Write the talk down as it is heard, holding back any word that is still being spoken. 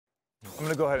I'm going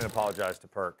to go ahead and apologize to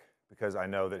Perk because I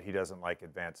know that he doesn't like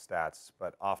advanced stats,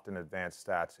 but often advanced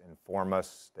stats inform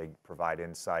us. They provide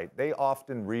insight. They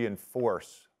often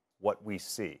reinforce what we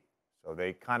see. So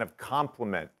they kind of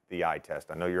complement the eye test.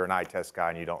 I know you're an eye test guy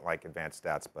and you don't like advanced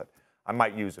stats, but I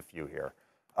might use a few here.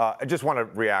 I just want to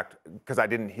react because I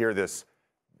didn't hear this,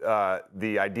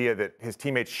 the idea that his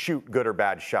teammates shoot good or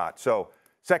bad shots. So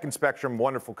Second Spectrum,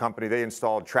 wonderful company, they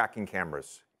installed tracking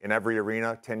cameras in every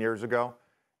arena 10 years ago.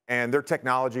 And their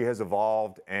technology has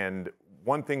evolved, and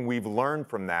one thing we've learned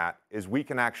from that is we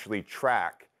can actually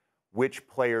track which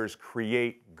players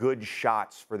create good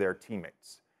shots for their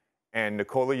teammates. And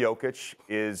Nikola Jokic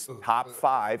is top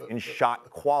 5 in shot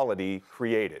quality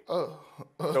created.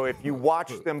 So if you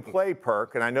watch them play,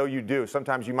 Perk, and I know you do,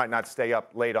 sometimes you might not stay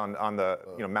up late on the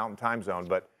Mountain Time Zone,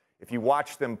 but if you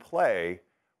watch them play,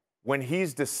 when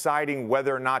he's deciding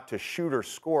whether or not to shoot or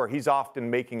score, he's often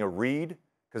making a read,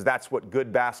 because that's what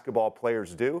good basketball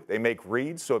players do. They make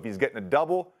reads. So if he's getting a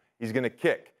double, he's going to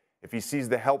kick. If he sees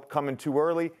the help coming too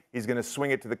early, he's going to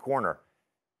swing it to the corner.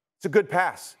 It's a good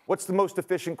pass. What's the most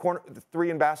efficient corner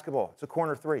three in basketball? It's a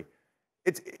corner three.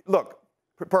 Look,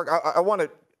 Perk, I want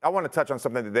to touch on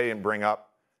something that they didn't bring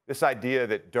up. This idea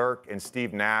that Dirk and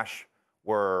Steve Nash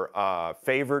were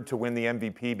favored to win the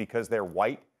MVP because they're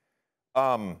white.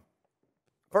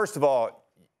 First of all,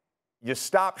 you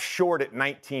stop short at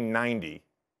 1990.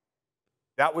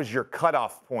 That was your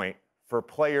cutoff point for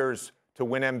players to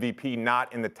win MVP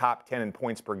not in the top 10 in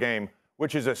points per game,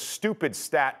 which is a stupid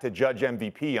stat to judge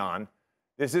MVP on.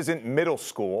 This isn't middle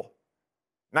school.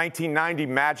 1990,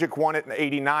 Magic won it.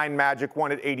 89, Magic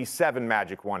won it. 87,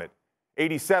 Magic won it.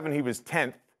 87, he was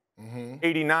 10th.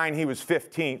 89, he was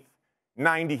 15th.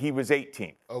 90, he was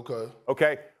 18th.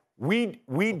 Okay?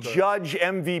 We judge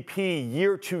MVP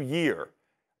year to year.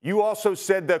 You also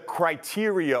said the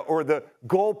criteria or the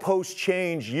goalposts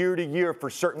change year to year for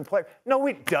certain players. No,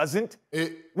 it doesn't.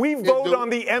 We vote on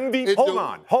the MVP.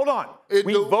 Hold on.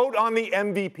 We vote on the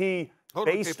MVP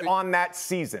based on that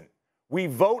season. We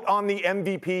vote on the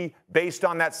MVP based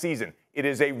on that season. It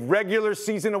is a regular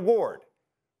season award.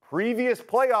 Previous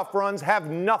playoff runs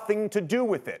have nothing to do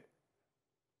with it.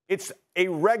 It's a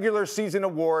regular season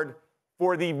award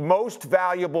for the most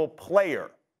valuable player.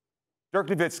 Dirk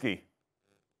Nowitzki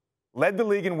led the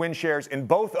league in win shares in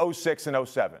both 06 and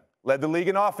 07. Led the league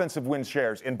in offensive win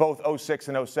shares in both 06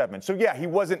 and 07. So, yeah, he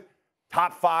wasn't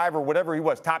top 5 or whatever he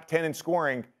was, top 10 in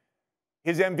scoring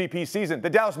his MVP season. The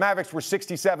Dallas Mavericks were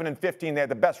 67 and 15. They had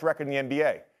the best record in the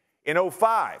NBA. In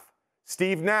 05,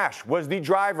 Steve Nash was the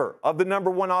driver of the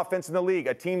 #1 offense in the league,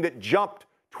 a team that jumped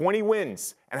 20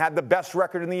 wins and had the best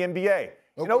record in the NBA.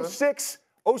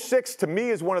 In 06 to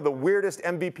me is one of the weirdest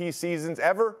MVP seasons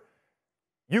ever.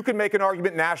 You can make an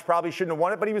argument Nash probably shouldn't have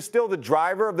won it, but he was still the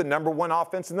driver of the #1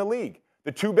 offense in the league.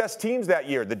 The 2 best teams that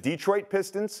year, the Detroit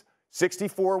Pistons,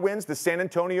 64 wins, the San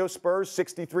Antonio Spurs,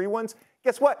 63 wins.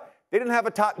 Guess what? They didn't have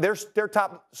a top, their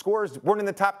top scorers weren't in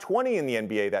the top 20 in the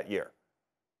NBA that year.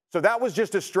 So that was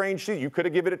just a strange season. You could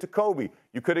have given it to Kobe.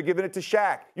 You could have given it to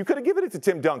Shaq. You could have given it to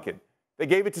Tim Duncan. They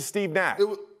gave it to Steve Nash.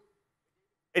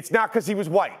 It's not because he was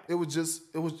white. It was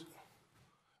just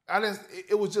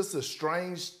a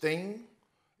strange thing.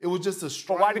 It was just a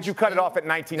strange But why did you cut it off at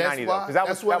 1990, though? Because that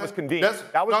was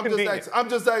convenient. That was convenient. I'm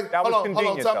just saying,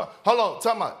 hold on,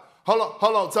 time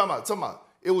out.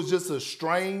 It was just a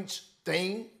strange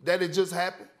thing that it just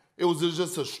happened. It was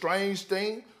just a strange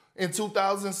thing in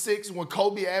 2006 when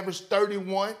Kobe averaged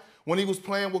 31, when he was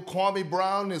playing with Kwame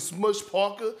Brown and Smush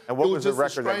Parker. And what was the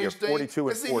record that year? 42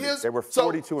 and 40. They were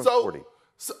 42 and 40.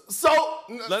 So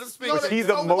let him speak. Was he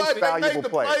the most valuable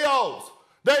player?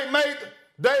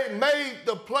 They made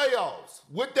the playoffs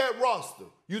with that roster.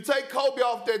 You take Kobe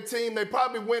off that team, they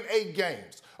probably win 8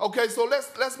 games. Okay, so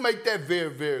let's make that very,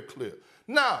 very clear.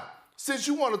 Now, since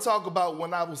you want to talk about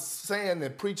when I was saying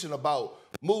and preaching about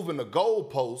moving the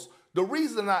goalposts, the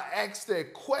reason I asked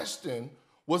that question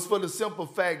was for the simple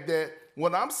fact that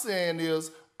what I'm saying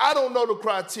is I don't know the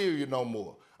criteria no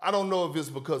more. I don't know if it's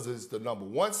because it's the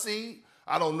 #1 seed.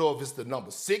 I don't know if it's the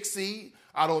 #6 seed.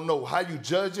 I don't know how you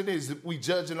judging it. Is we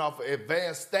judging off of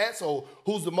advanced stats or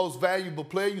who's the most valuable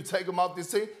player? You take them off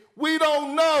this team. We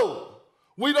don't know.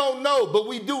 We don't know, but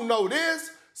we do know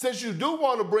this. Since you do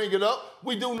want to bring it up,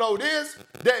 we do know this,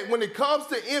 that when it comes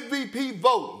to MVP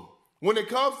voting,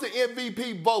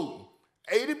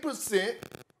 80%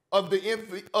 of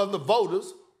the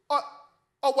voters are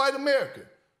white American.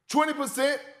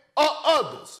 20% are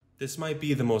others. This might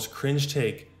be the most cringe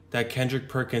take that Kendrick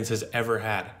Perkins has ever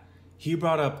had. He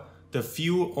brought up the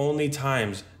few only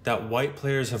times that white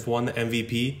players have won the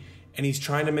MVP, and he's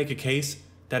trying to make a case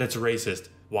that it's racist.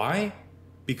 Why?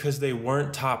 because they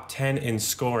weren't top 10 in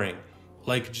scoring.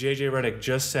 Like JJ Redick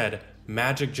just said,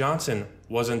 Magic Johnson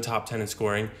wasn't top 10 in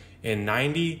scoring in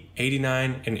 90,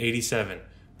 89, and 87.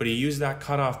 But he used that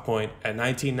cutoff point at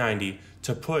 1990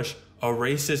 to push a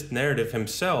racist narrative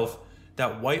himself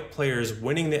that white players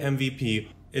winning the MVP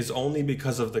is only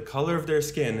because of the color of their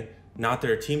skin, not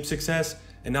their team success,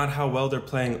 and not how well they're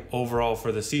playing overall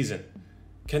for the season.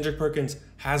 Kendrick Perkins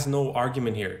has no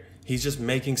argument here. He's just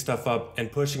making stuff up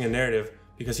and pushing a narrative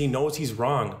because he knows he's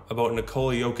wrong about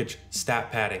Nikola Jokic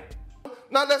stat padding.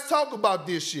 Now let's talk about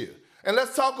this year, and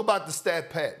let's talk about the stat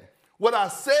pattern. What I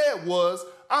said was,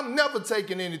 I'm never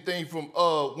taking anything from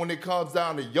when it comes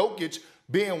down to Jokic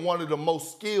being one of the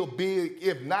most skilled big,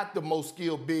 if not the most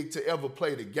skilled big to ever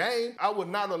play the game. I would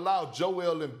not allow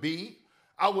Joel Embid.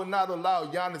 I would not allow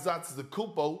Giannis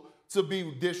Antetokounmpo to be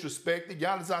disrespected.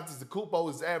 Giannis Antetokounmpo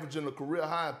is averaging a career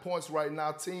high in points right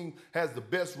now. Team has the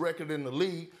best record in the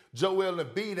league. Joel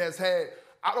Embid has had,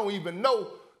 I don't even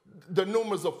know the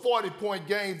numbers of 40-point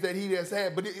games that he has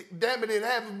had, but damn it, it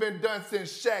hasn't been done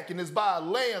since Shaq, and it's by a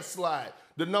landslide,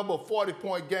 the number of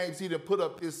 40-point games he done put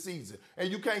up this season. And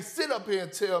you can't sit up here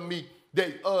and tell me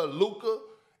that Luka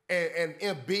and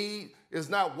Embiid is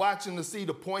not watching to see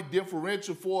the point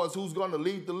differential for us, who's going to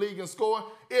lead the league in scoring.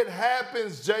 It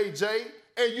happens, JJ,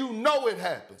 and you know it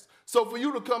happens. So for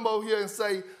you to come over here and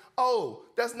say, oh,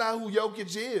 that's not who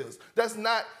Jokic is. That's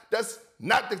not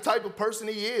the type of person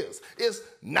he is. It's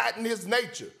not in his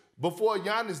nature. Before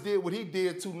Giannis did what he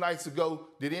did 2 nights ago,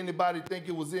 did anybody think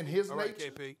it was in his nature?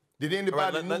 Right, KP. Did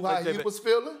anybody know how he was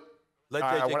feeling? Let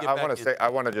JJ I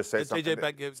want to just say let something. JJ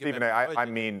back, Stephen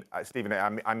A., Stephen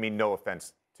A., I mean no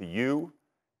offense to you,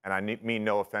 and I mean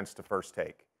no offense to First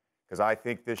Take, because I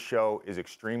think this show is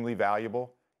extremely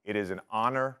valuable. It is an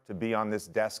honor to be on this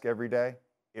desk every day.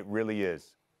 It really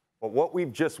is. But what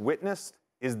we've just witnessed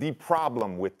is the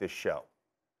problem with this show,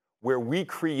 where we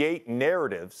create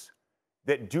narratives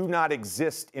that do not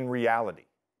exist in reality.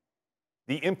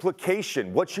 The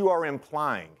implication, what you are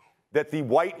implying, that the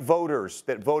white voters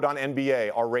that vote on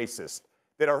NBA are racist,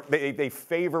 that they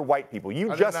favor white people.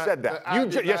 You just said that.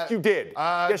 Yes, you did.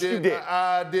 Yes, you did.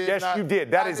 Yes, you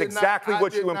did. That is exactly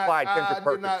what you implied, Kendrick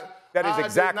Perkins. That is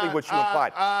exactly what you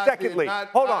implied. Secondly,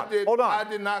 hold on. I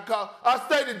did not call. I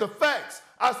stated the facts.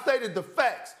 I stated the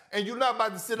facts. And you're not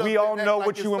about to sit up We all know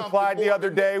what you implied the other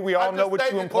day. We all know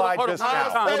what you implied just now.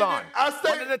 Hold on. I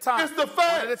stated it's the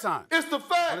facts. It's the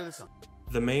facts.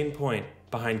 The main point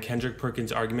behind Kendrick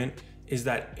Perkins' argument is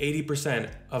that 80%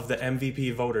 of the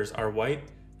MVP voters are white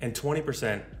and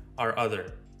 20% are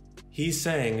other. He's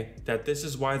saying that this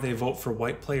is why they vote for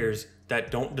white players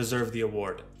that don't deserve the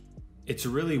award. It's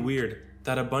really weird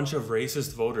that a bunch of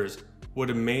racist voters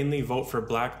would mainly vote for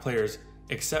black players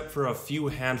except for a few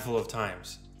handful of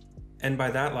times. And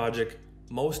by that logic,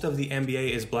 most of the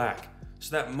NBA is black,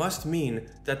 so that must mean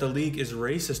that the league is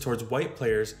racist towards white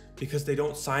players because they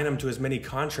don't sign them to as many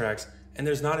contracts and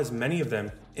there's not as many of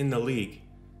them in the league.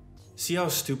 See how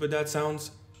stupid that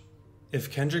sounds?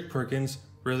 If Kendrick Perkins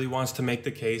really wants to make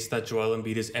the case that Joel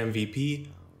Embiid is MVP,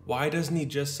 why doesn't he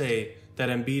just say that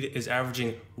Embiid is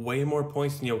averaging way more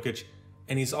points than Jokic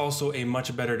and he's also a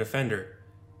much better defender?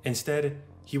 Instead,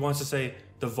 he wants to say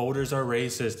the voters are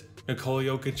racist, Nikola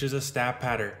Jokic is a stat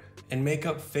padder, and make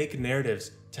up fake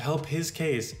narratives to help his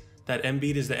case that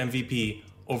Embiid is the MVP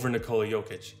over Nikola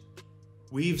Jokic.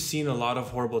 We've seen a lot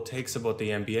of horrible takes about the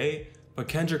NBA, but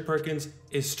Kendrick Perkins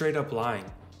is straight up lying.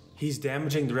 He's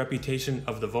damaging the reputation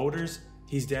of the voters,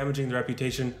 he's damaging the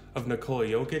reputation of Nikola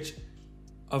Jokic.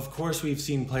 Of course we've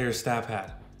seen players stat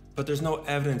pad, but there's no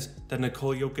evidence that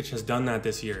Nikola Jokic has done that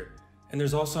this year. And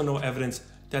there's also no evidence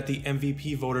that the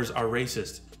MVP voters are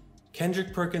racist.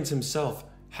 Kendrick Perkins himself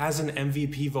has an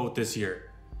MVP vote this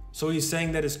year. So he's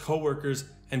saying that his coworkers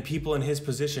and people in his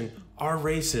position are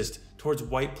racist towards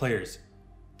white players.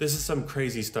 This is some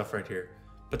crazy stuff right here.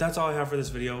 But that's all I have for this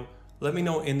video. Let me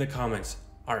know in the comments,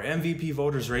 are MVP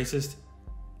voters racist?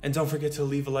 And don't forget to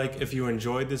leave a like if you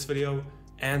enjoyed this video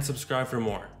and subscribe for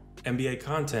more NBA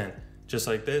content just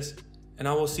like this. And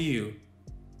I will see you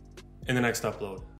in the next upload.